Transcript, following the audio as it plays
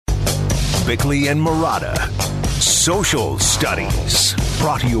Bickley&Marotta. Social Studies.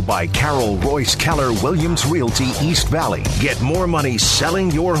 Brought to you by Carol Royce Keller Williams Realty East Valley. Get more money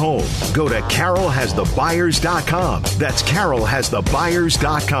selling your home. Go to carolhasthebuyers.com. That's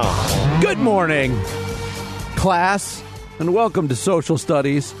carolhasthebuyers.com. Good morning, class, and welcome to Social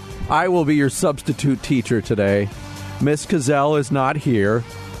Studies. I will be your substitute teacher today. Miss Cazell is not here.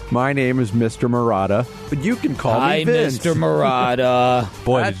 My name is Mr. Marotta, but you can call me Vince. Mr. Marotta.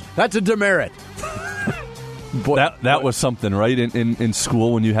 Boy, that's a demerit. Boy, that was something, right? In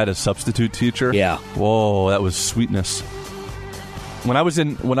school when you had a substitute teacher? Yeah. Whoa, that was sweetness. When I was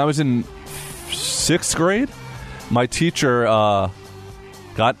in 6th grade, my teacher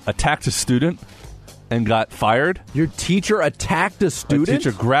attacked a student and got fired. Your teacher attacked a student? My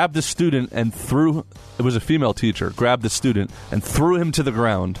teacher grabbed a student and it was a female teacher, grabbed the student and threw him to the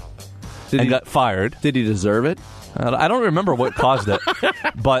ground and got fired. Did he deserve it? I don't remember what caused it,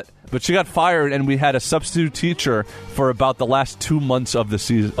 but she got fired, and we had a substitute teacher for about the last 2 months of the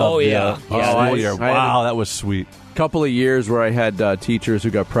season. School year. Wow, that was sweet. Couple of years where I had teachers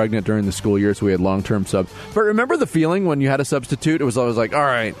who got pregnant during the school year, so we had long-term subs. But remember the feeling when you had a substitute? It was always like, all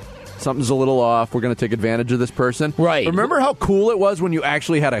right, something's a little off. We're going to take advantage of this person. Right. Remember how cool it was when you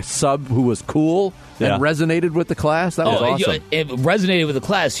actually had a sub who was cool and resonated with the class? That was awesome. It resonated with the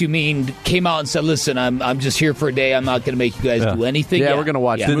class. You mean came out and said, listen, I'm just here for a day. I'm not going to make you guys do anything. Yeah, we're going to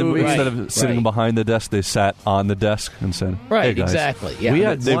watch movies. Instead of sitting behind the desk, they sat on the desk and said, hey, guys. Exactly.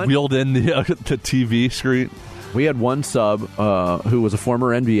 Yeah. They wheeled in the TV screen. We had one sub who was a former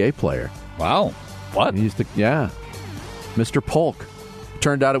NBA player. Wow. What? Mr. Polk.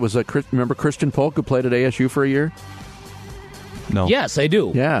 Turned out it was remember Christian Polk who played at ASU for a year? No. Yes, I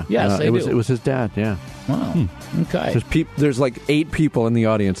do. Yeah. Yes, I do. It was his dad, yeah. Wow. Okay. There's like 8 people in the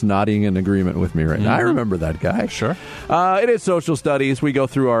audience nodding in agreement with me right now. I remember that guy. Sure. It is Social Studies. We go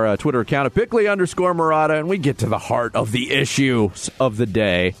through our Twitter account at Bickley_Marotta, and we get to the heart of the issues of the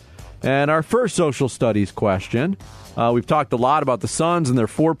day. And our first Social Studies question, we've talked a lot about the Suns and their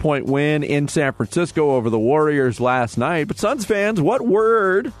 4-point win in San Francisco over the Warriors last night. But Suns fans, what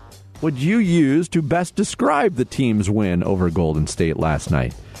word would you use to best describe the team's win over Golden State last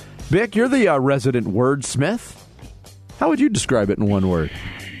night? Vic, you're the resident wordsmith. How would you describe it in one word?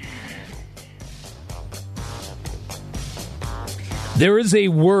 There is a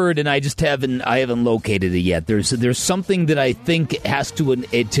word, and I haven't located it yet. There's something that I think has to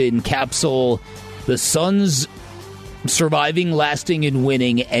encapsulate the Suns surviving, lasting, and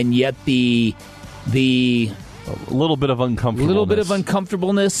winning, and yet the a little bit of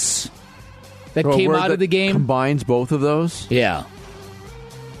uncomfortableness that came out of the game combines both of those. Yeah. I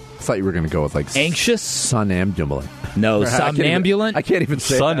thought you were going to go with like anxious, somnambulant. No, somnambulant. I can't even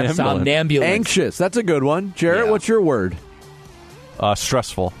say somnambulant. Anxious. That's a good one. Jarrett, what's your word?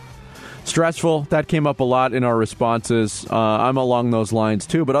 Stressful. Stressful. That came up a lot in our responses. I'm along those lines,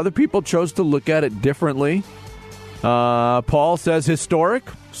 too. But other people chose to look at it differently. Paul says historic.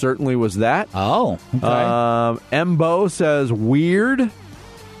 Certainly was that. Oh, okay. Embo says weird.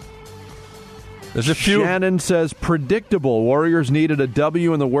 There's a few. Shannon says predictable. Warriors needed a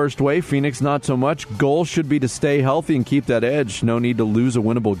W in the worst way. Phoenix not so much. Goal should be to stay healthy and keep that edge. No need to lose a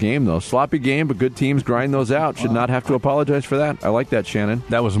winnable game, though. Sloppy game, but good teams grind those out. Should not have to apologize for that. I like that, Shannon.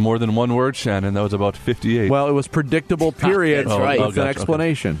 That was more than one word, Shannon. That was about 58. Well, it was predictable, period. That's right. With an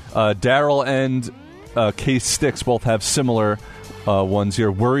explanation. Okay. Daryl and Case Sticks both have similar ones here.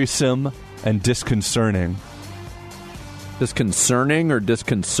 Worrisome and disconcerting. Disconcerting or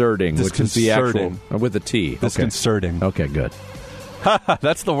disconcerting? Which is the actual with a T. Disconcerting. Okay, good.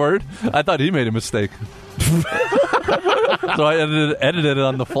 That's the word? I thought he made a mistake. So I edited it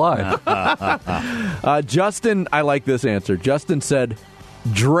on the fly. Justin, I like this answer. Justin said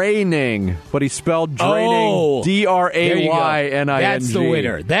draining, but he spelled draining D-R-A-Y-N-I-N-G. That's the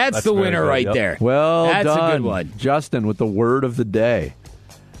winner. That's the winner right there. Well That's done. a good one. Justin with the word of the day.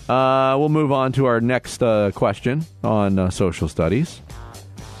 We'll move on to our next question on Social Studies.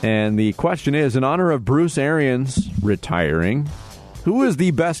 And the question is, in honor of Bruce Arians retiring, who is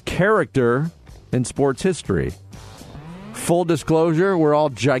the best character in sports history? Full disclosure, we're all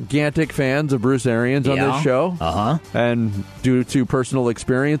gigantic fans of Bruce Arians on this show. Uh-huh. And due to personal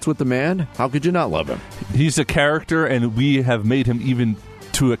experience with the man, how could you not love him? He's a character, and we have made him even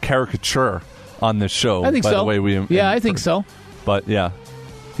to a caricature on this show. I think so. By the way, I think so. But, yeah,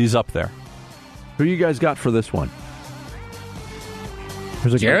 he's up there. Who you guys got for this one?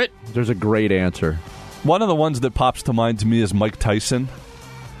 Jarrett? There's a great answer. One of the ones that pops to mind to me is Mike Tyson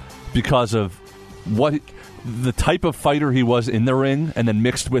because of what the type of fighter he was in the ring, and then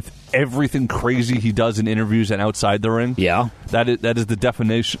mixed with everything crazy he does in interviews and outside the ring. Yeah. That is the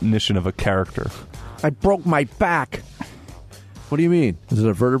definition of a character. I broke my back. What do you mean? Is it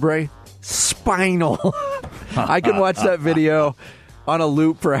a vertebrae? Spinal. I can watch that video on a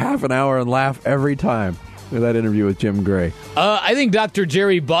loop for half an hour and laugh every time with that interview with Jim Gray. I think Dr.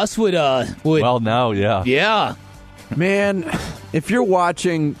 Jerry Buss would. Well, now, yeah. Yeah. Man, if you're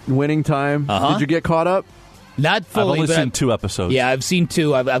watching Winning Time, did you get caught up? Not fully. I've only but seen 2 episodes. Yeah, I've seen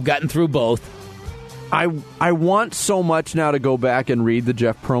 2. I've gotten through both. I want so much now to go back and read the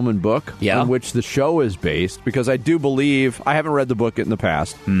Jeff Pearlman book on which the show is based, because I do believe, I haven't read the book in the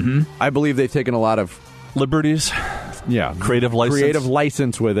past, I believe they've taken a lot of liberties, creative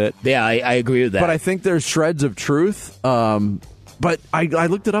license with it. Yeah, I agree with that. But I think there's shreds of truth. But I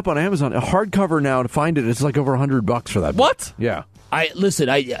looked it up on Amazon. A hardcover now to find it, it's like over $100 for that book. What? Yeah. I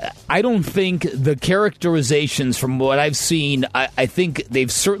don't think the characterizations from what I've seen, I think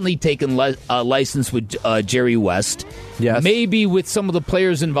they've certainly taken license with Jerry West. Yes. Maybe with some of the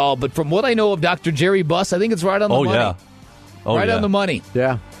players involved, but from what I know of Dr. Jerry Buss, I think it's right on the money. Yeah. Right on the money.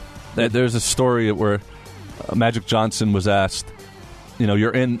 Yeah. There's a story where Magic Johnson was asked,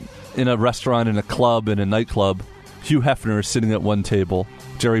 you're in a restaurant, in a club, in a nightclub. Hugh Hefner is sitting at one table.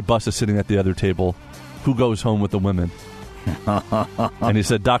 Jerry Buss is sitting at the other table. Who goes home with the women? And he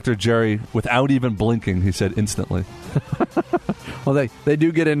said, Dr. Jerry, without even blinking, he said instantly. Well, they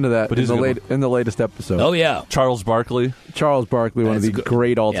do get into that But in the latest episode. Oh, yeah. Charles Barkley, one of the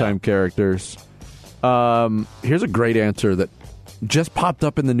great all-time characters. Here's a great answer that just popped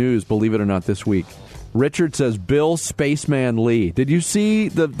up in the news, believe it or not, this week. Richard says, Bill Spaceman Lee. Did you see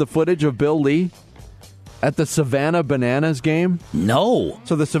the footage of Bill Lee at the Savannah Bananas game? No.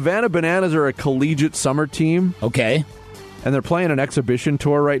 So the Savannah Bananas are a collegiate summer team. Okay. And they're playing an exhibition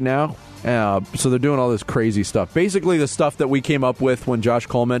tour right now. So they're doing all this crazy stuff. Basically the stuff that we came up with when Josh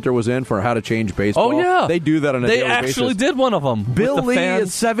Colmenter was in for how to change baseball. Oh, yeah. They do that on a daily basis. They actually did one of them. Bill Lee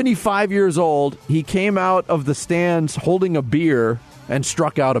is 75 years old. He came out of the stands holding a beer and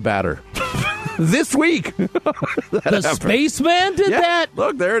struck out a batter. This week. The Spaceman did that?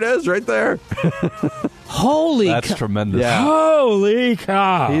 Look, there it is right there. Holy cow. That's tremendous. Yeah. Holy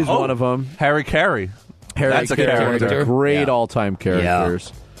cow. He's one of them. Harry Carey. That's a character. Great all-time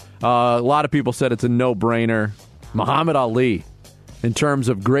characters. A lot of people said it's a no-brainer. Muhammad Ali, in terms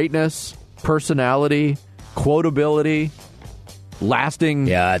of greatness, personality, quotability, lasting,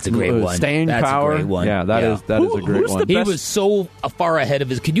 that's a great one. Staying That's power. A great one. That is a great one. He was so far ahead of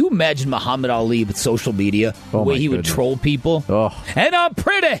his. Could you imagine Muhammad Ali with social media? The way he would troll people? Oh. And I'm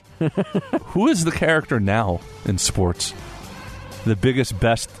pretty! Who is the character now in sports? The biggest,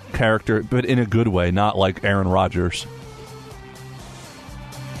 best character, but in a good way, not like Aaron Rodgers.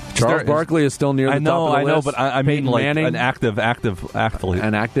 Charles Barkley is still near the top of the list. I know, but I mean like Manning, an active athlete.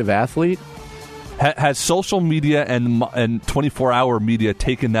 An active athlete? Has social media and 24-hour media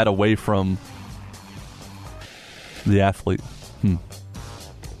taken that away from the athlete?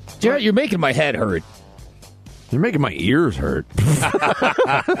 Jarrett, you're making my head hurt. You're making my ears hurt.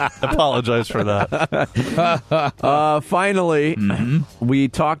 Apologize for that. Finally, we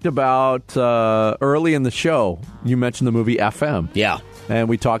talked about early in the show, you mentioned the movie FM. Yeah. And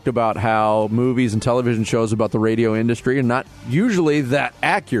we talked about how movies and television shows about the radio industry are not usually that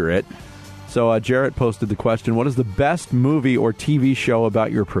accurate. So Jarrett posted the question, what is the best movie or TV show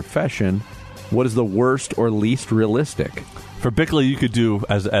about your profession? What is the worst or least realistic? For Bickley, you could do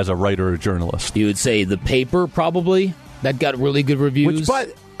as a writer or journalist. You would say The Paper, probably. That got really good reviews.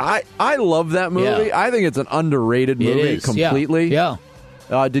 But I love that movie. Yeah. I think it's an underrated movie completely. Yeah.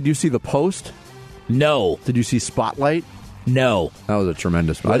 Did you see The Post? No. Did you see Spotlight? No. That was a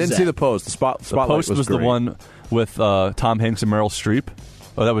tremendous movie. I didn't see The Post. Spotlight The Post was great. the one with Tom Hanks and Meryl Streep.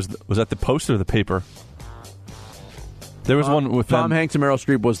 Oh, was that The Post or The Paper? There was one with Tom Hanks and Meryl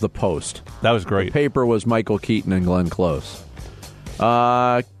Streep was The Post. That was great. The Paper was Michael Keaton and Glenn Close.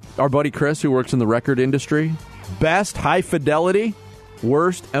 Our buddy Chris, who works in the record industry, best High Fidelity,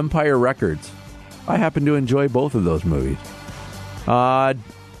 worst Empire Records. I happen to enjoy both of those movies. Our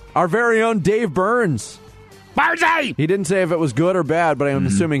very own Dave Burns. Barzy! He didn't say if it was good or bad, but I'm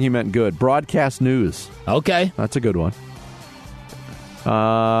assuming he meant good. Broadcast News. Okay. That's a good one.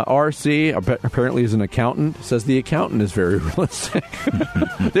 RC, apparently is an accountant, says the accountant is very realistic.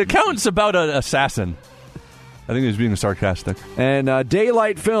 The accountant's about an assassin. I think he was being sarcastic. And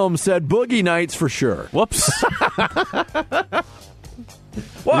Daylight Films said Boogie Nights for sure. Whoops.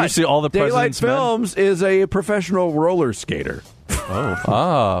 What? Did you see All the Daylight President's Men? Films is a professional roller skater.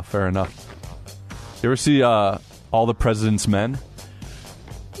 Fair enough. You ever see All the President's Men?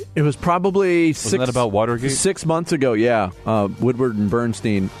 It was probably Wasn't that about Watergate? 6 months ago, yeah. Woodward and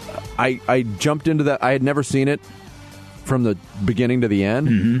Bernstein. I jumped into that. I had never seen it from the beginning to the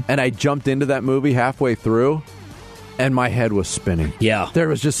end, and I jumped into that movie halfway through, and my head was spinning. Yeah. There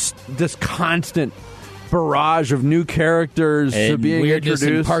was just this constant barrage of new characters and being weirdness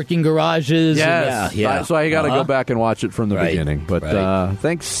introduced. In parking garages. Yes. Yeah. So I got to go back and watch it from the beginning. But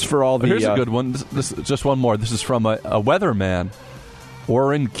thanks for all the... Here's a good one. This just one more. This is from a weatherman.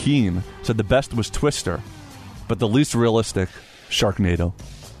 Warren Keene said the best was Twister, but the least realistic, Sharknado.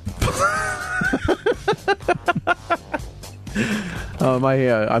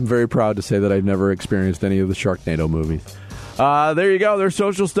 I'm very proud to say that I've never experienced any of the Sharknado movies. There you go. There's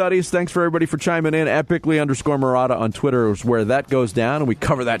social studies. Thanks for everybody for chiming in. At Bickley_Marotta on Twitter is where that goes down, and we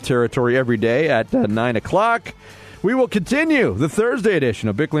cover that territory every day at 9 o'clock. We will continue the Thursday edition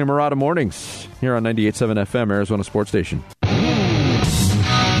of Bickley and Marotta Mornings here on 98.7 FM, Arizona Sports Station.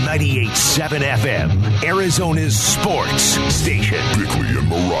 98.7 FM, Arizona's sports station. Bickley and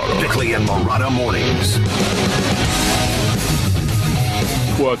Marotta. Bickley and Marotta Mornings.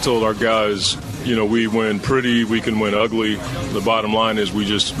 Well, I told our guys, we win pretty, we can win ugly. The bottom line is we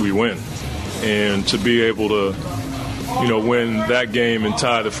win. And to be able to, win that game and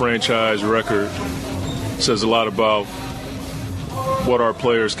tie the franchise record says a lot about what our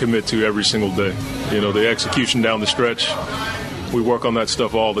players commit to every single day. The execution down the stretch, we work on that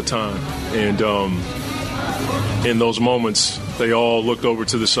stuff all the time. And in those moments, they all looked over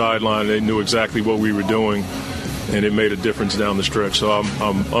to the sideline. They knew exactly what we were doing, and it made a difference down the stretch. So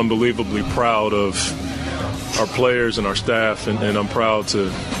I'm unbelievably proud of our players and our staff, and I'm proud to,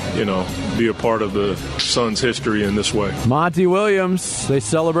 be a part of the Suns' history in this way. Monty Williams, they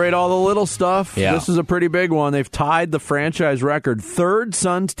celebrate all the little stuff. Yeah. This is a pretty big one. They've tied the franchise record, third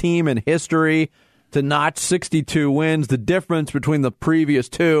Suns team in history to notch 62 wins. The difference between the previous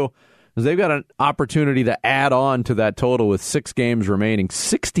two is they've got an opportunity to add on to that total with 6 games remaining.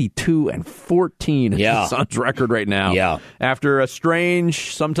 62-14 is the Suns' record right now. Yeah. After a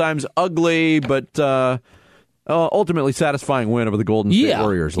strange, sometimes ugly, but ultimately satisfying win over the Golden State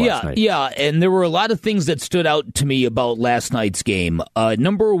Warriors last night. Yeah, and there were a lot of things that stood out to me about last night's game.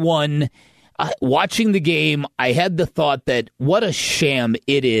 Number one, watching the game, I had the thought that what a sham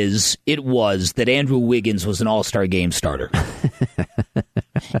it was that Andrew Wiggins was an all-star game starter.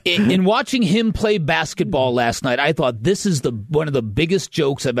 In watching him play basketball last night, I thought this is one of the biggest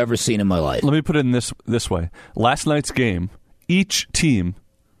jokes I've ever seen in my life. Let me put it in this way. Last night's game, each team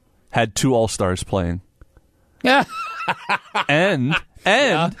had 2 all-stars playing. Yeah. and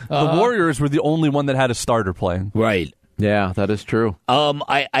the Warriors were the only one that had a starter playing. Right. Yeah, that is true.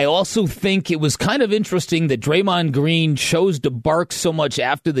 I also think it was kind of interesting that Draymond Green chose to bark so much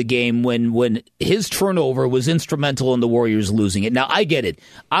after the game when his turnover was instrumental in the Warriors losing it. Now, I get it.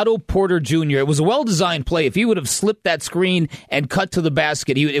 Otto Porter Jr., it was a well-designed play. If he would have slipped that screen and cut to the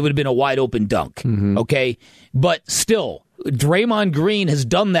basket, it would have been a wide-open dunk. Okay? But still, Draymond Green has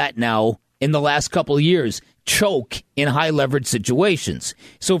done that now in the last couple of years, choke in high-leverage situations.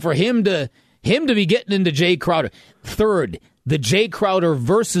 So for him to be getting into Jay Crowder. Third, the Jay Crowder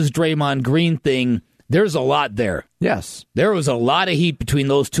versus Draymond Green thing, there's a lot there. Yes. There was a lot of heat between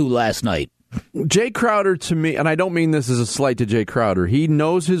those two last night. Jay Crowder, to me, and I don't mean this as a slight to Jay Crowder, he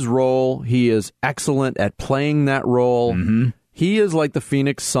knows his role. He is excellent at playing that role. He is like the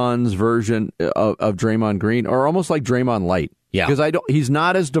Phoenix Suns version of Draymond Green, or almost like Draymond Light. Yeah. Because he's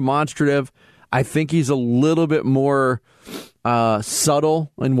not as demonstrative. I think he's a little bit more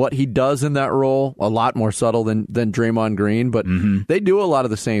subtle in what he does in that role, a lot more subtle than Draymond Green, but they do a lot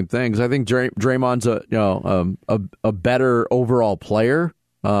of the same things. I think Draymond's a better overall player,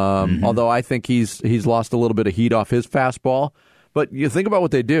 although I think he's lost a little bit of heat off his fastball. But you think about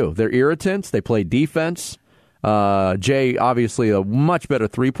what they do. They're irritants. They play defense. Jay, obviously, a much better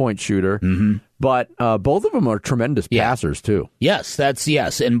three-point shooter. But both of them are tremendous passers, too. Yes,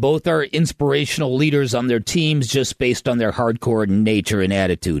 and both are inspirational leaders on their teams just based on their hardcore nature and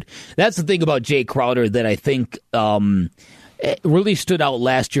attitude. That's the thing about Jay Crowder that I think really stood out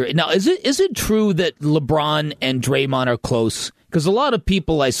last year. Now, is it true that LeBron and Draymond are close? Because a lot of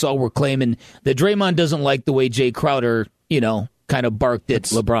people I saw were claiming that Draymond doesn't like the way Jay Crowder, kind of barked at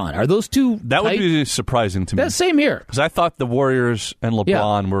LeBron. Are those two That tight? would be surprising to me. That's same here. Because I thought the Warriors and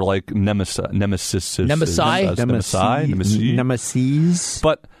LeBron were like nemesis.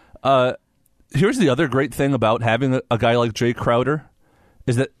 But here's the other great thing about having a guy like Jay Crowder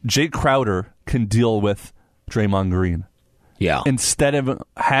is that Jay Crowder can deal with Draymond Green. Yeah. Instead of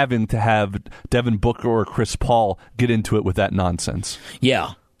having to have Devin Booker or Chris Paul get into it with that nonsense.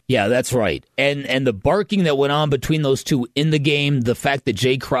 Yeah. Yeah, that's right. And the barking that went on between those two in the game, the fact that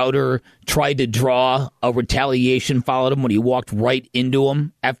Jay Crowder tried to draw a retaliation foul at him when he walked right into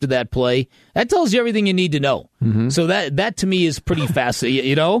him after that play, that tells you everything you need to know. Mm-hmm. So that to me is pretty fascinating,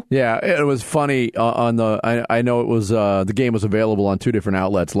 you know? Yeah, it was funny on the I know it was the game was available on two different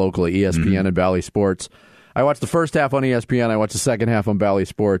outlets locally, ESPN and Bally Sports. I watched the first half on ESPN, I watched the second half on Bally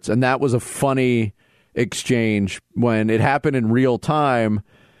Sports, and that was a funny exchange when it happened in real time.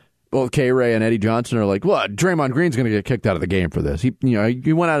 Well, K-Ray and Eddie Johnson are like, well, Draymond Green's going to get kicked out of the game for this. He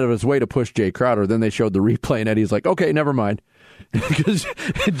went out of his way to push Jay Crowder. Then they showed the replay, and Eddie's like, okay, never mind. Because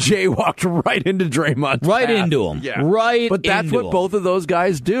Jay walked right into Draymond's Right path. into him. Yeah. Right But that's into what him. both of those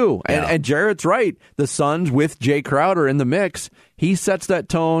guys do. Yeah. And Jarrett's right. The Suns, with Jay Crowder in the mix, he sets that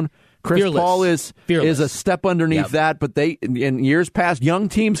tone. Chris Fearless. Paul is a step underneath that, but they in years past, young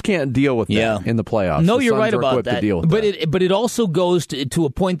teams can't deal with that in the playoffs. No, The you're Suns right are about equipped that. to deal with that. But it also goes to a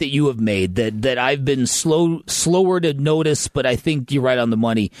point that you have made that I've been slower to notice, but I think you're right on the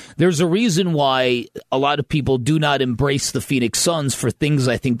money. There's a reason why a lot of people do not embrace the Phoenix Suns for things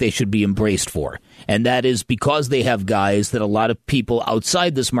I think they should be embraced for, and that is because they have guys that a lot of people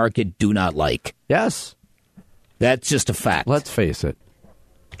outside this market do not like. Yes. That's just a fact. Let's face it.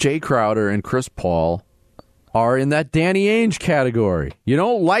 Jay Crowder and Chris Paul are in that Danny Ainge category. You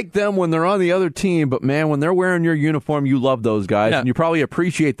don't like them when they're on the other team, but man, when they're wearing your uniform, you love those guys, and you probably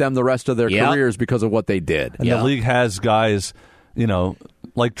appreciate them the rest of their careers because of what they did. And the league has guys,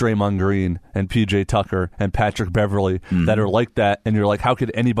 like Draymond Green and PJ Tucker and Patrick Beverly that are like that, and you're like, how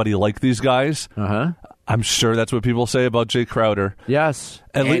could anybody like these guys? I'm sure that's what people say about Jay Crowder. Yes.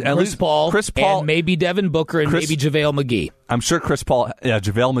 At least Chris Paul, and maybe Devin Booker, and maybe JaVale McGee. I'm sure Chris Paul,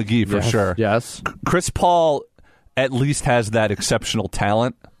 JaVale McGee for sure. Yes. Chris Paul at least has that exceptional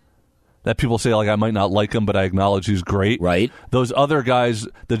talent that people say, like, I might not like him, but I acknowledge he's great. Right. Those other guys,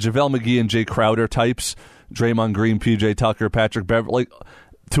 the JaVale McGee and Jay Crowder types, Draymond Green, PJ Tucker, Patrick Beverly,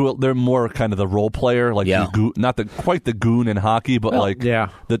 they're more kind of the role player, like not quite the goon in hockey, but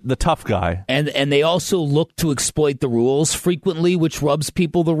the tough guy. And they also look to exploit the rules frequently, which rubs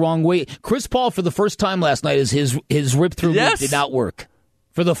people the wrong way. Chris Paul, for the first time last night, his rip through move did not work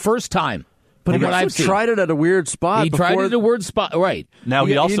for the first time. But he also tried it at a weird spot. He tried it at a weird spot, right. Now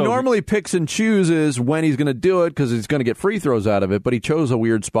he normally picks and chooses when he's going to do it because he's going to get free throws out of it, but he chose a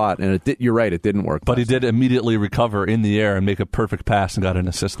weird spot, and you're right, it didn't work. But he did immediately recover in the air and make a perfect pass and got an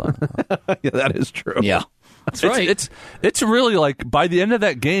assist on it. Yeah, that is true. Yeah, that's right. It's really like, by the end of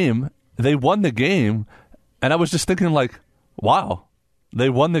that game, they won the game, and I was just thinking, like, wow, they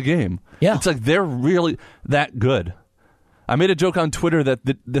won the game. Yeah. It's like they're really that good. I made a joke on Twitter that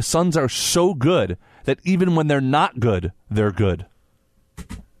the Suns are so good that even when they're not good, they're good.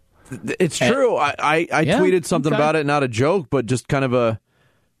 It's true. I tweeted something about it, not a joke, but just kind of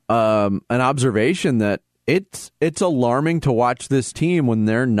an observation that it's alarming to watch this team when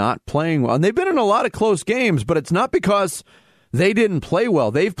they're not playing well. And they've been in a lot of close games, but it's not because they didn't play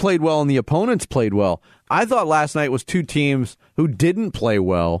well. They've played well, and the opponents played well. I thought last night was two teams who didn't play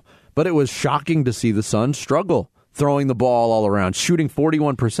well, but it was shocking to see the Suns struggle. Throwing the ball all around, shooting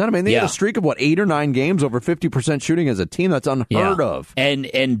 41%. I mean, they had a streak of, 8 or 9 games over 50% shooting as a team. That's unheard of.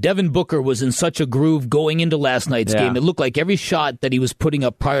 And Devin Booker was in such a groove going into last night's game. It looked like every shot that he was putting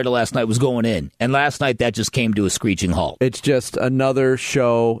up prior to last night was going in. And last night, that just came to a screeching halt. It's just another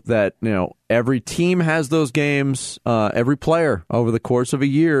show that, every team has those games. Every player over the course of a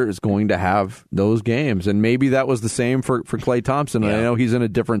year is going to have those games. And maybe that was the same for Klay Thompson. I know he's in a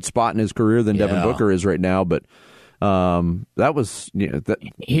different spot in his career than Devin Booker is right now, but that was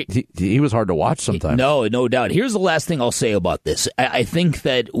he was hard to watch sometimes. No doubt. Here's the last thing I'll say about this. I think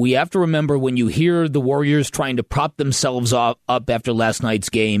that we have to remember when you hear the Warriors trying to prop themselves up after last night's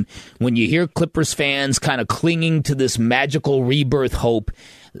game, when you hear Clippers fans kind of clinging to this magical rebirth hope,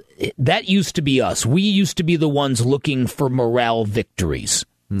 that used to be us. We used to be the ones looking for morale victories.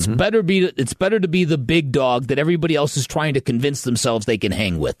 It's better to be the big dog that everybody else is trying to convince themselves they can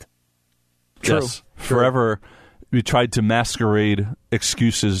hang with. True. Yes. Forever we tried to masquerade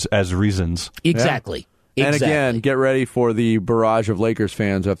excuses as reasons. Exactly. Yeah. And again, get ready for the barrage of Lakers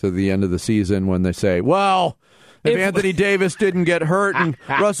fans after the end of the season when they say, well, if Anthony Davis didn't get hurt and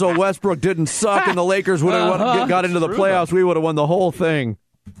Russell Westbrook didn't suck and the Lakers would have got into the playoffs, we would have won the whole thing.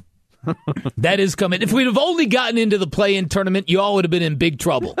 That is coming. If we'd have only gotten into the play-in tournament, you all would have been in big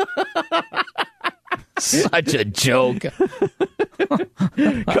trouble. Such a joke.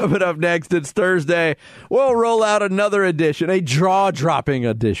 Coming up next, it's Thursday. We'll roll out another edition, a jaw-dropping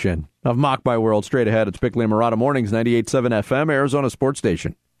edition of Mock by World. Straight ahead, it's Bickley&Marotta Mornings, 98.7 FM, Arizona Sports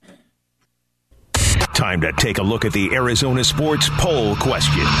Station. Time to take a look at the Arizona Sports Poll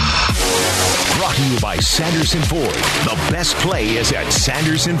Question. Brought to you by Sanderson Ford. The best play is at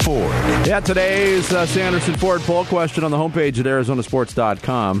Sanderson Ford. Yeah, today's Sanderson Ford Poll Question on the homepage at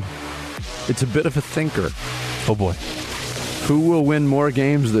arizonasports.com. It's a bit of a thinker. Oh, boy. Who will win more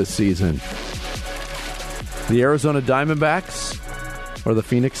games this season? The Arizona Diamondbacks or the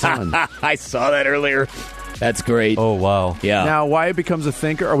Phoenix Suns? I saw that earlier. That's great. Oh, wow. Yeah. Now, why it becomes a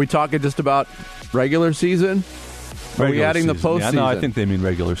thinker? Are we talking just about regular season? Are we adding the postseason? Yeah, no, I think they mean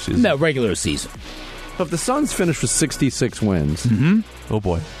regular season. No, regular season. So if the Suns finish with 66 wins, Oh,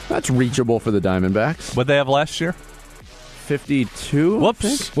 boy. that's reachable for the Diamondbacks. What'd they have last year? 52?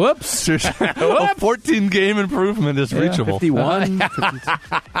 Whoops. A 14-game improvement is reachable. 51? 52.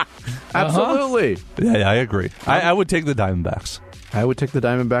 Absolutely. Yeah, I agree. I would take the Diamondbacks. I would take the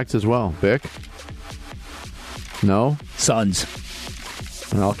Diamondbacks as well. Vic? No? Suns.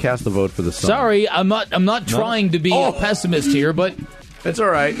 And I'll cast the vote for the Suns. Sorry, I'm not trying to be a pessimist here, but It's all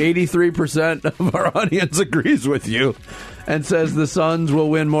right. 83% of our audience agrees with you and says the Suns will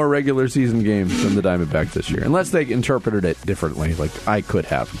win more regular season games than the Diamondbacks this year, unless they interpreted it differently, like I could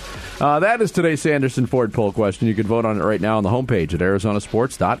have. That is today's Sanderson Ford Poll Question. You can vote on it right now on the homepage at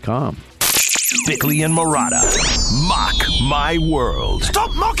arizonasports.com. Bickley&Marotta. Mock My World.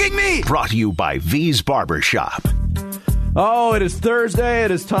 Stop mocking me! Brought to you by V's Barbershop. Oh, it is Thursday.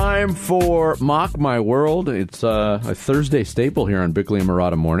 It is time for Mock My World. It's a Thursday staple here on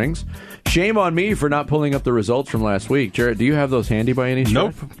Bickley&Marotta Mornings. Shame on me for not pulling up the results from last week. Jared, do you have those handy by any chance?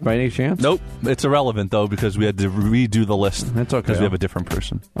 Nope. By any chance? Nope. It's irrelevant, though, because we had to redo the list. That's okay. Because we have a different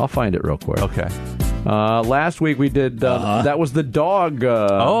person. I'll find it real quick. Okay. Last week we did, that was the dog.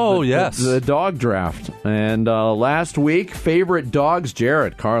 Yes. The dog draft. And last week, favorite dogs,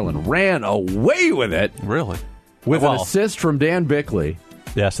 Jared Carlin, ran away with it. Really? With an assist from Dan Bickley.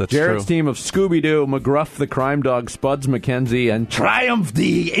 Yes, that's Jared's true. team of Scooby-Doo, McGruff the Crime Dog, Spuds McKenzie, and Triumph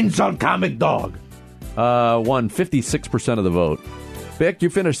the Insult Comic Dog won 56% of the vote. Bick, you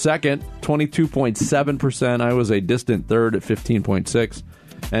finished second, 22.7%. I was a distant third at 15.6%.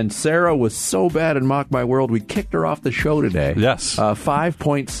 And Sarah was so bad in Mock My World, we kicked her off the show today. Yes.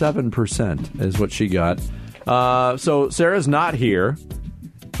 5.7% is what she got. So Sarah's not here.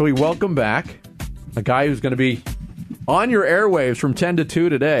 So we welcome back a guy who's going to be on your airwaves from 10 to 2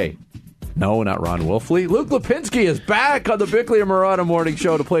 today. No, not Ron Wolfley. Luke Lipinski is back on the Bickley&Marotta Morning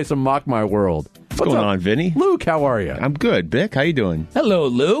Show to play some Mock My World. What's going on, Vinny? Luke, how are you? I'm good. Bick, how you doing? hello,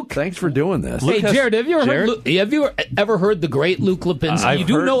 Luke. Thanks for doing this. Hey, Jared, have you ever heard the great Luke Lipinski? You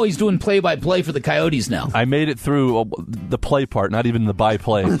do know he's doing play-by-play for the Coyotes now. I made it through the play part, not even the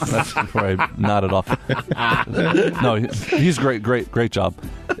by-play. That's where I nodded off. No, he's great job.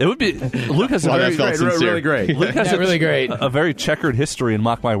 It would be Luke has a very really great. Luke has really great. A very checkered history in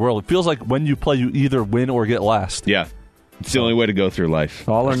Mock My World. It feels like when you play, you either win or get last. Yeah. It's the only way to go through life.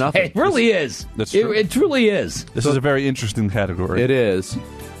 All or nothing. It really is. That's true. It truly is. This is a very interesting category. It is.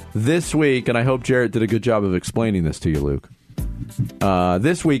 This week, and I hope Jared did a good job of explaining this to you, Luke.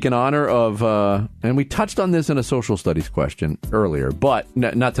 This week, in honor of, and we touched on this in a social studies question earlier, but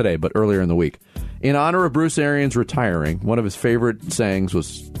not today, but earlier in the week. In honor of Bruce Arians retiring, one of his favorite sayings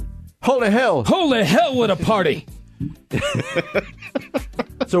was, "Holy hell! Holy hell, what a party!"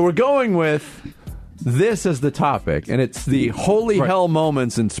 So we're going with this as the topic, and it's the holy hell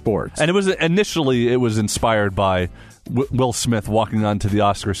moments in sports. And it was inspired by Will Smith walking onto the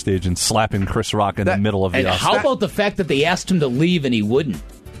Oscar stage and slapping Chris Rock in the middle of the Oscar. How about the fact that they asked him to leave and he wouldn't?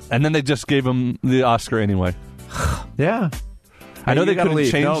 And then they just gave him the Oscar anyway. Yeah. I know they could have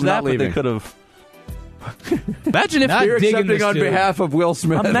leave. changed that, but they could have. Imagine if Not You're digging accepting this on dude. behalf of Will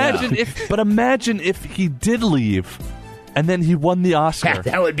Smith. Imagine if he did leave, and then he won the Oscar.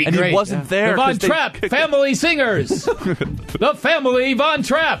 That would be and great. he wasn't there. The Von 'cause they Trapp kicked- family singers. The family Von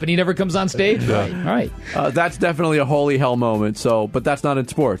Trapp, and he never comes on stage. Right. All right. That's definitely a holy hell moment. But that's not in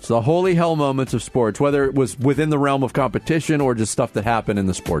sports. The holy hell moments of sports, whether it was within the realm of competition or just stuff that happened in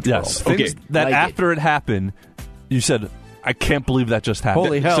the sports Yes, world. things that Like after it happened, you said, "I can't believe that just happened."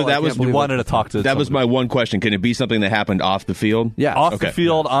 Holy hell! So that I was- can't believe You wanted to talk to. That was somebody. my one question. Can it be something that happened off the field? Yeah. Off Okay. the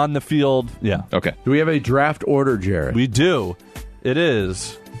field, on the field. Yeah, Okay. Do we have a draft order, Jared? we do. It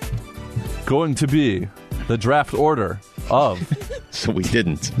is going to be the draft order of. So we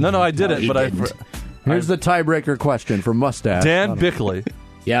didn't. No, I didn't. he but didn't. Here's the tiebreaker question for Mustache. Dan Bickley,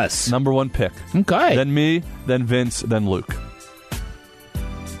 Yes. number one pick. Okay. Then me, then Vince, then Luke.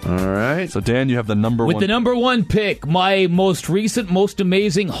 All right. So Dan, you have the number With one. the number one pick, my most recent, most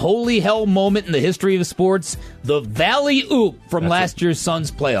amazing holy hell moment in the history of sports, the Valley Oop from last year's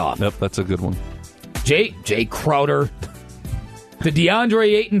Suns playoff. Yep, that's a good one. Jay Crowder. The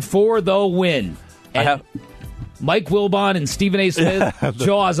DeAndre 8-4, though, win. And Mike Wilbon and Stephen A. Smith,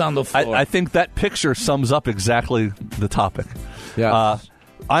 jaws on the floor. I think that picture sums up exactly the topic. Yeah.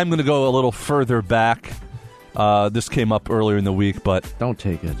 I'm going to go a little further back. This came up earlier in the week, but Don't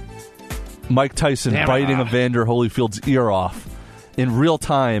take it. Mike Tyson biting Evander Holyfield's ear off in real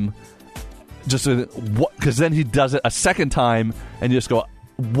time, just because then he does it a second time, and you just go,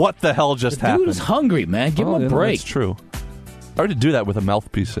 "What the hell just the happened?" dude is hungry, man. Give him a break. That's true. I already do that with a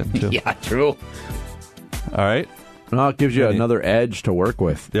mouthpiece in too. Yeah, true. All right. Well, it gives you another edge to work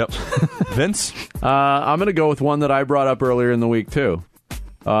with. Yep. Vince? I'm going to go with one that I brought up earlier in the week, too.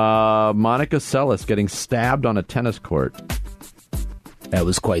 Monica Seles getting stabbed on a tennis court. That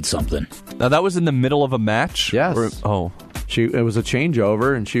was quite something. Now, that was in the middle of a match? Yes. It was a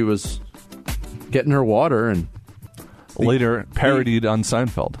changeover, and she was getting her water, and later parodied on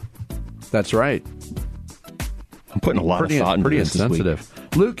Seinfeld. That's right. I'm putting a lot of thought into pretty this insensitive. week.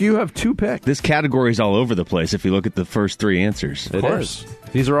 Luke, you have 2 picks. This category is all over the place if you look at the first 3 answers. It is.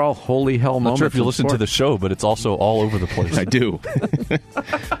 These are all holy hell I'm not moments. sure if you in listen to sport. the show, but it's also all over the place. I do.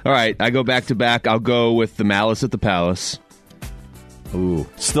 All right, I go back to back. I'll go with The Malice at the Palace. Ooh.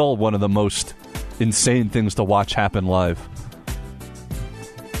 Still one of the most insane things to watch happen live.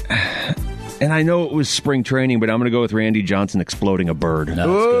 And I know it was spring training, but I'm going to go with Randy Johnson exploding a bird. No,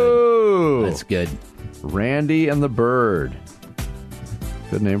 Ooh. that's good. Randy and the Bird.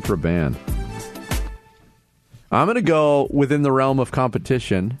 Good name for a band. I'm going to go within the realm of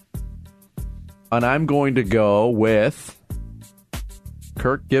competition, and I'm going to go with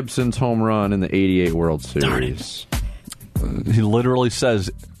Kirk Gibson's home run in the '88 World Series. He literally says,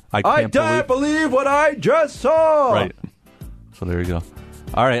 I can't believe what I just saw. Right. So there you go.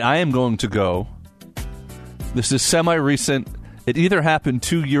 All right, I am going to go. This is semi-recent. It either happened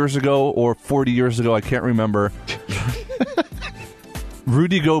 2 years ago or 40 years ago. I can't remember.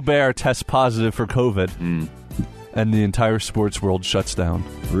 Rudy Gobert tests positive for COVID, and the entire sports world shuts down.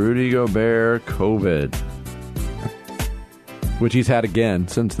 Rudy Gobert, COVID. Which he's had again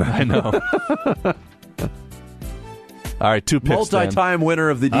since then. I know. All right, 2 picks. Multi-time winner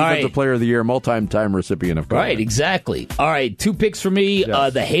of the Defensive Player of the Year, multi-time recipient of COVID. Right, exactly. All right, 2 picks for me.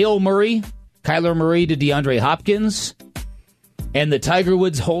 Yes. The Hail Murray, Kyler Murray to DeAndre Hopkins, and the Tiger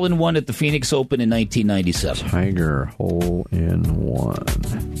Woods hole-in-one at the Phoenix Open in 1997. Tiger hole-in-one.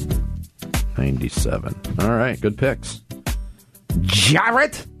 97. All right, good picks.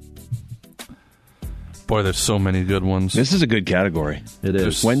 Jarrett! Boy, there's so many good ones. This is a good category. It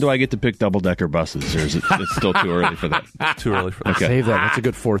is. When do I get to pick double-decker buses, or is it it's still too early for that? Too early for that. Okay. Save that. That's a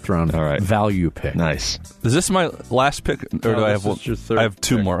good 4th round All right. value pick. Nice. Is this my last pick, or do I have this one? is your third I have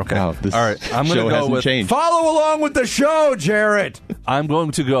 2 pick. more. Okay. Wow, this All right. I'm going show to go hasn't with. changed. Follow along with the show, Jarrett! I'm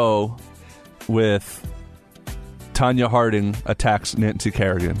going to go with Tanya Harding attacks Nancy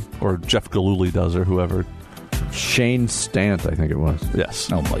Kerrigan, or Jeff Gillooly does, or whoever. Shane Stant, I think it was. Yes.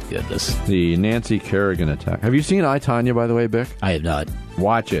 Oh, my goodness. The Nancy Kerrigan attack. Have you seen I, Tonya, by the way, Bick? I have not.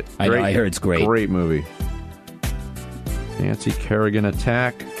 Watch it. I know, I heard it's great. Great movie. Nancy Kerrigan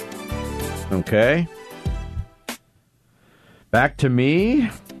attack. Okay. Back to me.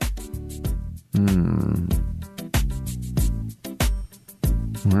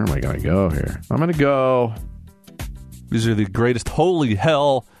 Where am I going to go here? I'm going to go... These are the greatest. Holy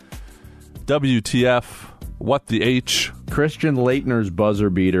hell. WTF. What the H. Christian Laettner's buzzer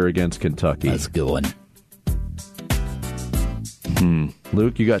beater against Kentucky. That's a good one.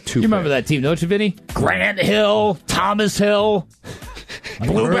 Luke, you got 2 You remember that team, don't you, Vinny? Grant Hill, Thomas Hill,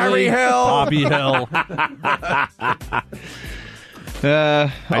 Blueberry Hill. Bobby Hill.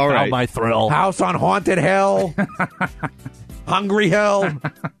 All right. My thrill. House on Haunted Hill. Hungry Hill.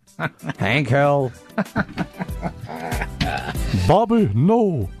 Hank Hill. Bobby,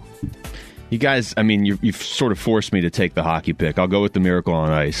 no. You guys, I mean, you've sort of forced me to take the hockey pick. I'll go with the Miracle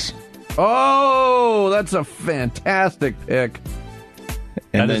on Ice. Oh, that's a fantastic pick.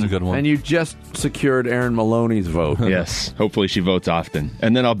 And That is a good one. And you just secured Aaron Maloney's vote. Yes, hopefully she votes often.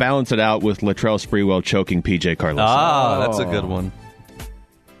 And then I'll balance it out with Latrell Sprewell choking PJ Carlson. That's a good one.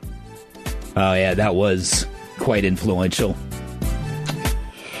 Oh, yeah, that was quite influential.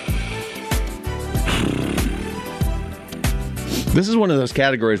 This is one of those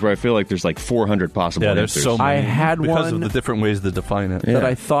categories where I feel like there's like 400 possible Yeah, there's answers. so many. I had because one of the different ways to define it. that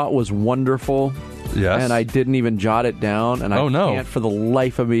I thought was wonderful, Yes. and I didn't even jot it down, and I can't for the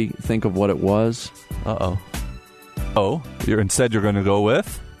life of me think of what it was. Uh-oh. Oh, instead you're going to go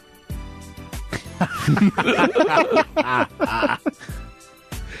with?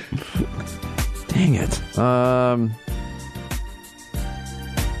 Dang it.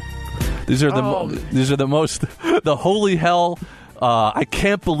 These are the most the holy hell I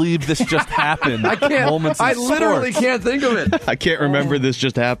can't believe this just happened. I can't. Moments in I literally sports. can't think of it. I can't remember this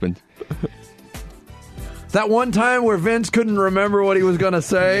just happened. That one time where Vince couldn't remember what he was going to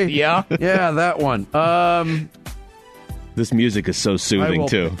say. Yeah. Yeah, that one. This music is so soothing,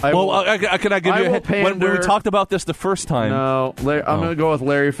 too. Can I give you a hint? When we pander. talked about this the first time. No, I'm going to go with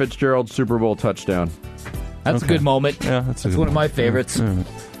Larry Fitzgerald's Super Bowl touchdown. That's a good moment. Yeah, that's one of my favorites.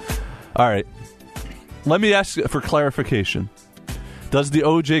 All right. Let me ask for clarification. Does the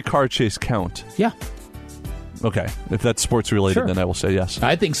O.J. car chase count? Yeah. Okay. If that's sports related, Sure. then I will say yes.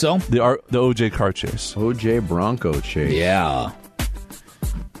 I think so. The O.J. car chase. O.J. Bronco chase. Yeah.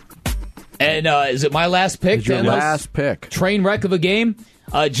 And is it my last pick? It's your Dan? last pick. Train wreck of a game.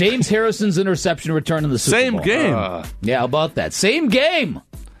 James Harrison's interception return in the Super Same Bowl. game. Yeah, how about that? Same game.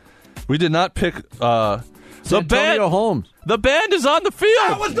 We did not pick the Antonio band. Holmes. The band is on the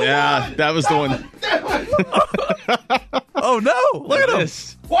field. That was the one. Oh no! Look at him.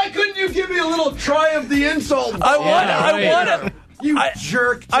 Why couldn't you give me a little try of the insult? I won it. You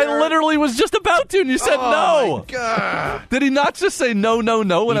jerk. I literally was just about to, and you said no. My God. Did he not just say no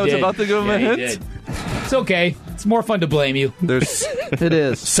when I was about to give him a hint? He did. It's okay. It's more fun to blame you. There's It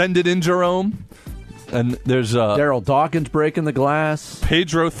is. Send It In, Jerome. And there's Daryl Dawkins breaking the glass.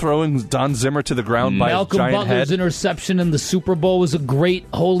 Pedro throwing Don Zimmer to the ground by his Malcolm giant Butler's head. interception in the Super Bowl was a great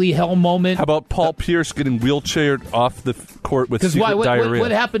holy hell moment. How about Paul Pierce getting wheelchaired off the court with secret diarrhea?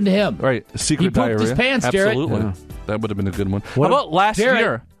 What happened to him? Right, secret He pooped diarrhea. his pants, Jarrett. Absolutely. Yeah. That would have been a good one. How about last Jarrett,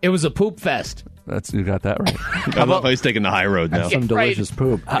 year? it was a poop fest. You got that right. I love how he's taking the high road now. Some Right. delicious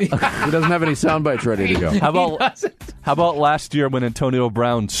poop. He doesn't have any sound bites ready to go. How about last year when Antonio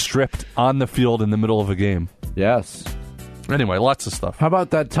Brown stripped on the field in the middle of a game? Yes. Anyway, lots of stuff. How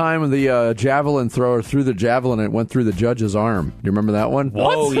about that time when the javelin thrower threw the javelin and it went through the judge's arm? Do you remember that one?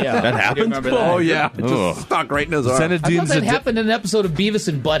 What? Oh, yeah. That I happened? remember that. Oh, yeah. It Ugh. just stuck right in his arm. I Zinedine thought that Zidane, happened in an episode of Beavis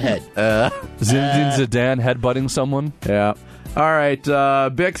and Butthead. Zinedine Zidane headbutting someone. Yeah. All right.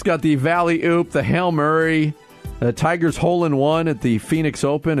 Bick's got the Valley Oop, the Hail Murray, the Tigers hole-in-one at the Phoenix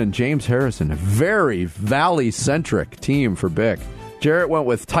Open, and James Harrison. A very Valley-centric team for Bick. Jarrett went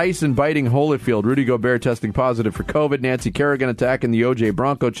with Tyson biting Holyfield, Rudy Gobert testing positive for COVID, Nancy Kerrigan attacking the O.J.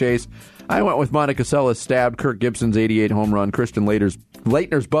 Bronco chase. I went with Monica Seles stabbed, Kirk Gibson's 88 home run, Christian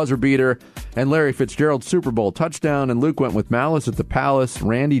Leitner's buzzer beater, and Larry Fitzgerald's Super Bowl touchdown. And Luke went with Malice at the Palace,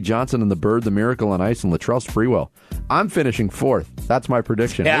 Randy Johnson and the Bird, The Miracle on Ice, and Latrell Sprewell. I'm finishing fourth. That's my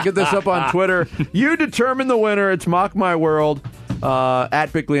prediction. Look at this up on Twitter. You determine the winner. It's Mock My World.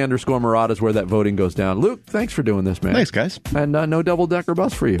 At Bickley_Marotta is where that voting goes down. Luke, thanks for doing this, man. Thanks, guys. And no double-decker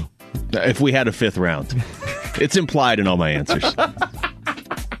bus for you. If we had a fifth round. It's implied in all my answers.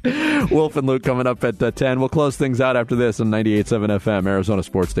 Wolf and Luke coming up at 10. We'll close things out after this on 98.7 FM, Arizona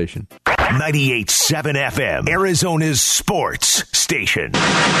Sports Station. 98.7 FM, Arizona's sports station.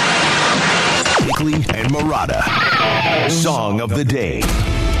 Bickley&Marotta. Song of the day.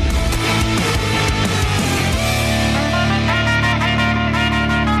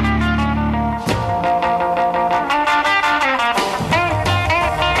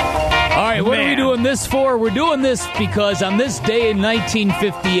 All right, what are we doing this for? We're doing this because on this day in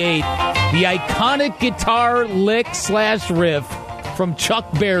 1958, the iconic guitar lick/riff from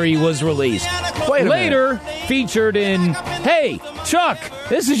Chuck Berry was released. Later featured in, hey, Chuck,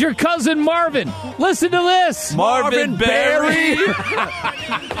 this is your cousin Marvin. Listen to this. Marvin Berry.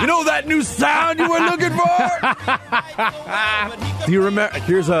 You know that new sound you were looking for? Do you remember?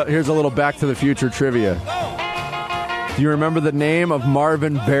 Here's a little Back to the Future trivia. Do you remember the name of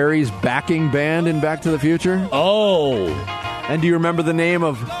Marvin Berry's backing band in Back to the Future? Oh. And do you remember the name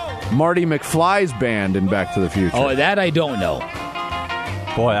of Marty McFly's band in Back to the Future? Oh, that I don't know.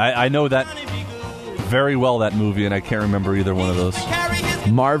 Boy, I know that very well, that movie, and I can't remember either one of those.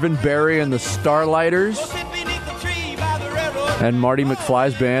 Marvin Berry and the Starlighters. And Marty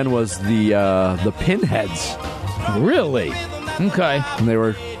McFly's band was the Pinheads. Really? Okay. And they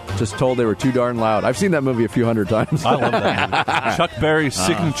were just told they were too darn loud. I've seen that movie a few hundred times. I love that movie. Chuck Berry's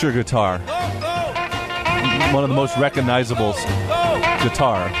signature guitar. One of the most recognizable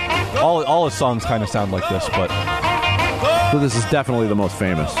guitar. All his songs kind of sound like this, but... So this is definitely the most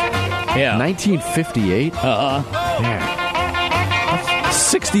famous. Yeah. 1958? Yeah.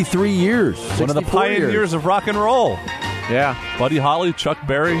 63 years. One of the 64 pioneers years. of rock and roll. Yeah. Buddy Holly, Chuck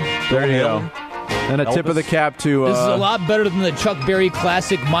Berry. There you Bill go. Haley. And a tip of the cap to... This is a lot better than the Chuck Berry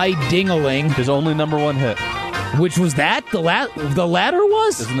classic "My Ding-a-Ling," His only number one hit. which was that the latter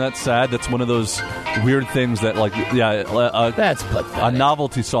was. Isn't that sad? That's one of those weird things that, like, That's pathetic. a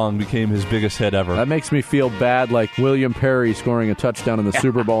novelty song became his biggest hit ever. That makes me feel bad, like William Perry scoring a touchdown in the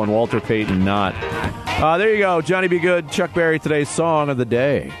Super Bowl and Walter Payton not. There you go. Johnny Be Good, Chuck Berry, today's song of the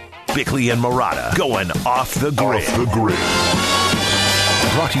day. Bickley&Marotta going off the grid.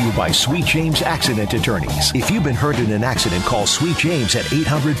 Brought to you by Sweet James Accident Attorneys. If you've been hurt in an accident, call Sweet James at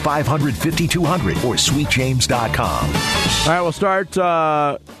 800-500-5200 or sweetjames.com. All right, we'll start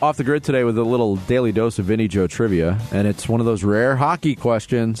off the grid today with a little daily dose of Vinny Joe trivia, and it's one of those rare hockey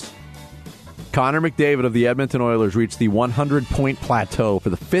questions. Connor McDavid of the Edmonton Oilers reached the 100-point plateau for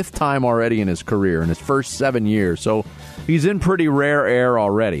the 5th time already in his career in his first 7 years, so he's in pretty rare air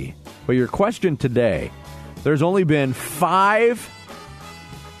already. But your question today, there's only been 5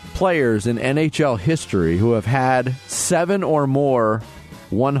 players in NHL history who have had 7 or more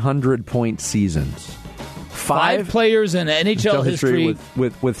 100-point seasons. 5 players in NHL history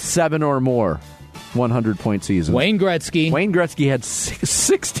with 7 or more 100-point seasons. Wayne Gretzky. Wayne Gretzky had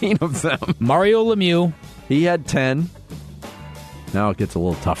 16 of them. Mario Lemieux. He had 10. Now it gets a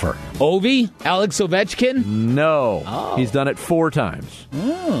little tougher. Ovi? Alex Ovechkin? No. Oh. He's done it 4 times.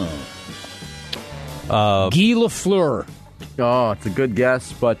 Guy Lafleur. Oh, it's a good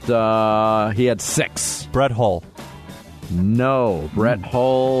guess, but he had 6. Brett Hull. No. Brett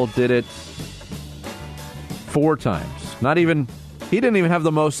Hull did it 4 times. He didn't even have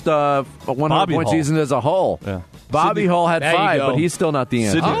the most 100-point season as a Whole. Yeah. Bobby Hull had 5, but he's still not the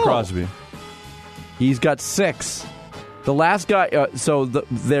answer. Sidney Crosby. He's got 6. The last guy,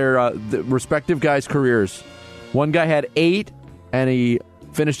 their respective guys' careers. One guy had 8, and he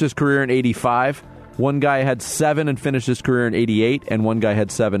finished his career in 85. One guy had 7 and finished his career in 88, and one guy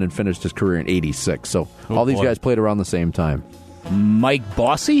had 7 and finished his career in 86. So all these guys played around the same time. Mike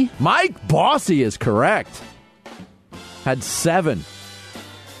Bossy? Mike Bossy is correct. Had 7.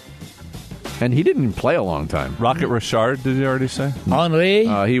 And he didn't even play a long time. Rocket Richard, did you already say? Henri?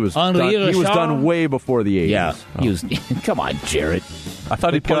 He was done way before the 80s. Yeah. He was. Come on, Jarrett. I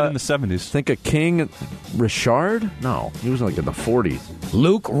thought he played in the 70s. Think of King Richard? No, he was like in the 40s.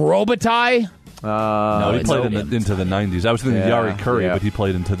 Luke Robitaille? No, he played into the 90s. I was thinking Yari Curry, but he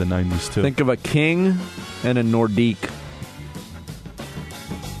played into the 90s too. Think of a King and a Nordique.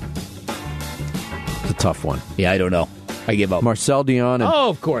 It's a tough one. Yeah, I don't know. I give up. Marcel Dion and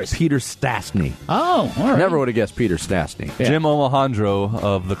of course. Peter Stastny. Oh, all right. Never would have guessed Peter Stastny. Yeah. Jim Alejandro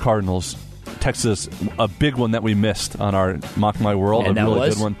of the Cardinals texted us a big one that we missed on our Mock My World. And a really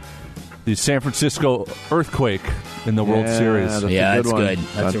was? good one. The San Francisco earthquake in the World Series. That's good.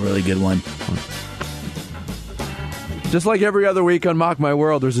 That's a really good one. Just like every other week on Mock My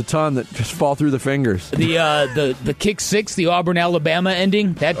World, there's a ton that just fall through the fingers. The kick 6, the Auburn Alabama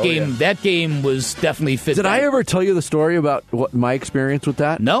ending. That game was definitely fit. Did I ever tell you the story about what my experience with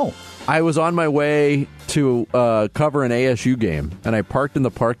that? No. I was on my way to cover an ASU game, and I parked in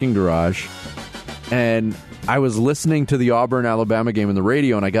the parking garage, and I was listening to the Auburn Alabama game on the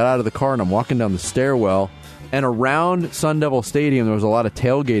radio, and I got out of the car and I'm walking down the stairwell. And around Sun Devil Stadium, there was a lot of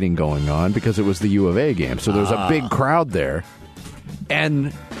tailgating going on because it was the U of A game. So there was a big crowd there.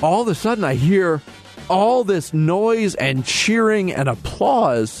 And all of a sudden, I hear all this noise and cheering and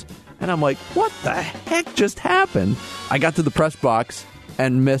applause. And I'm like, what the heck just happened? I got to the press box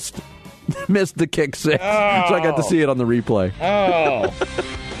and missed the kick 6. So I got to see it on the replay. Oh.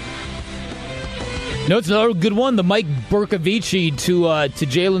 No, it's another good one. The Mike Bercovici to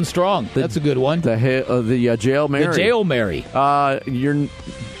Jalen Strong. That's a good one. The Jail Mary. The Jail Mary.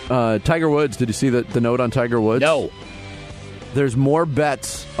 Tiger Woods. Did you see the note on Tiger Woods? No. There's more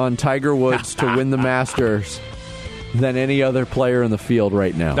bets on Tiger Woods to win the Masters than any other player in the field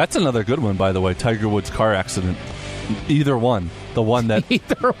right now. That's another good one, by the way. Tiger Woods car accident. Either one. The one that...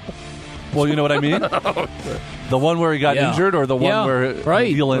 Either one. Well, you know what I mean? The one where he got injured, or the one where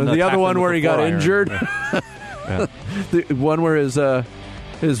the other one where he got injured. The one where his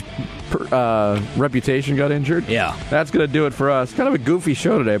reputation got injured. Yeah, that's going to do it for us. Kind of a goofy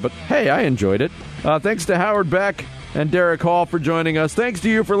show today, but hey, I enjoyed it. Thanks to Howard Beck and Derek Hall for joining us. Thanks to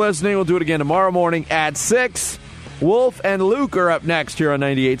you for listening. We'll do it again tomorrow morning at 6. Wolf and Luke are up next here on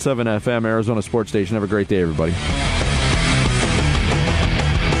 98.7 FM, Arizona Sports Station. Have a great day, everybody.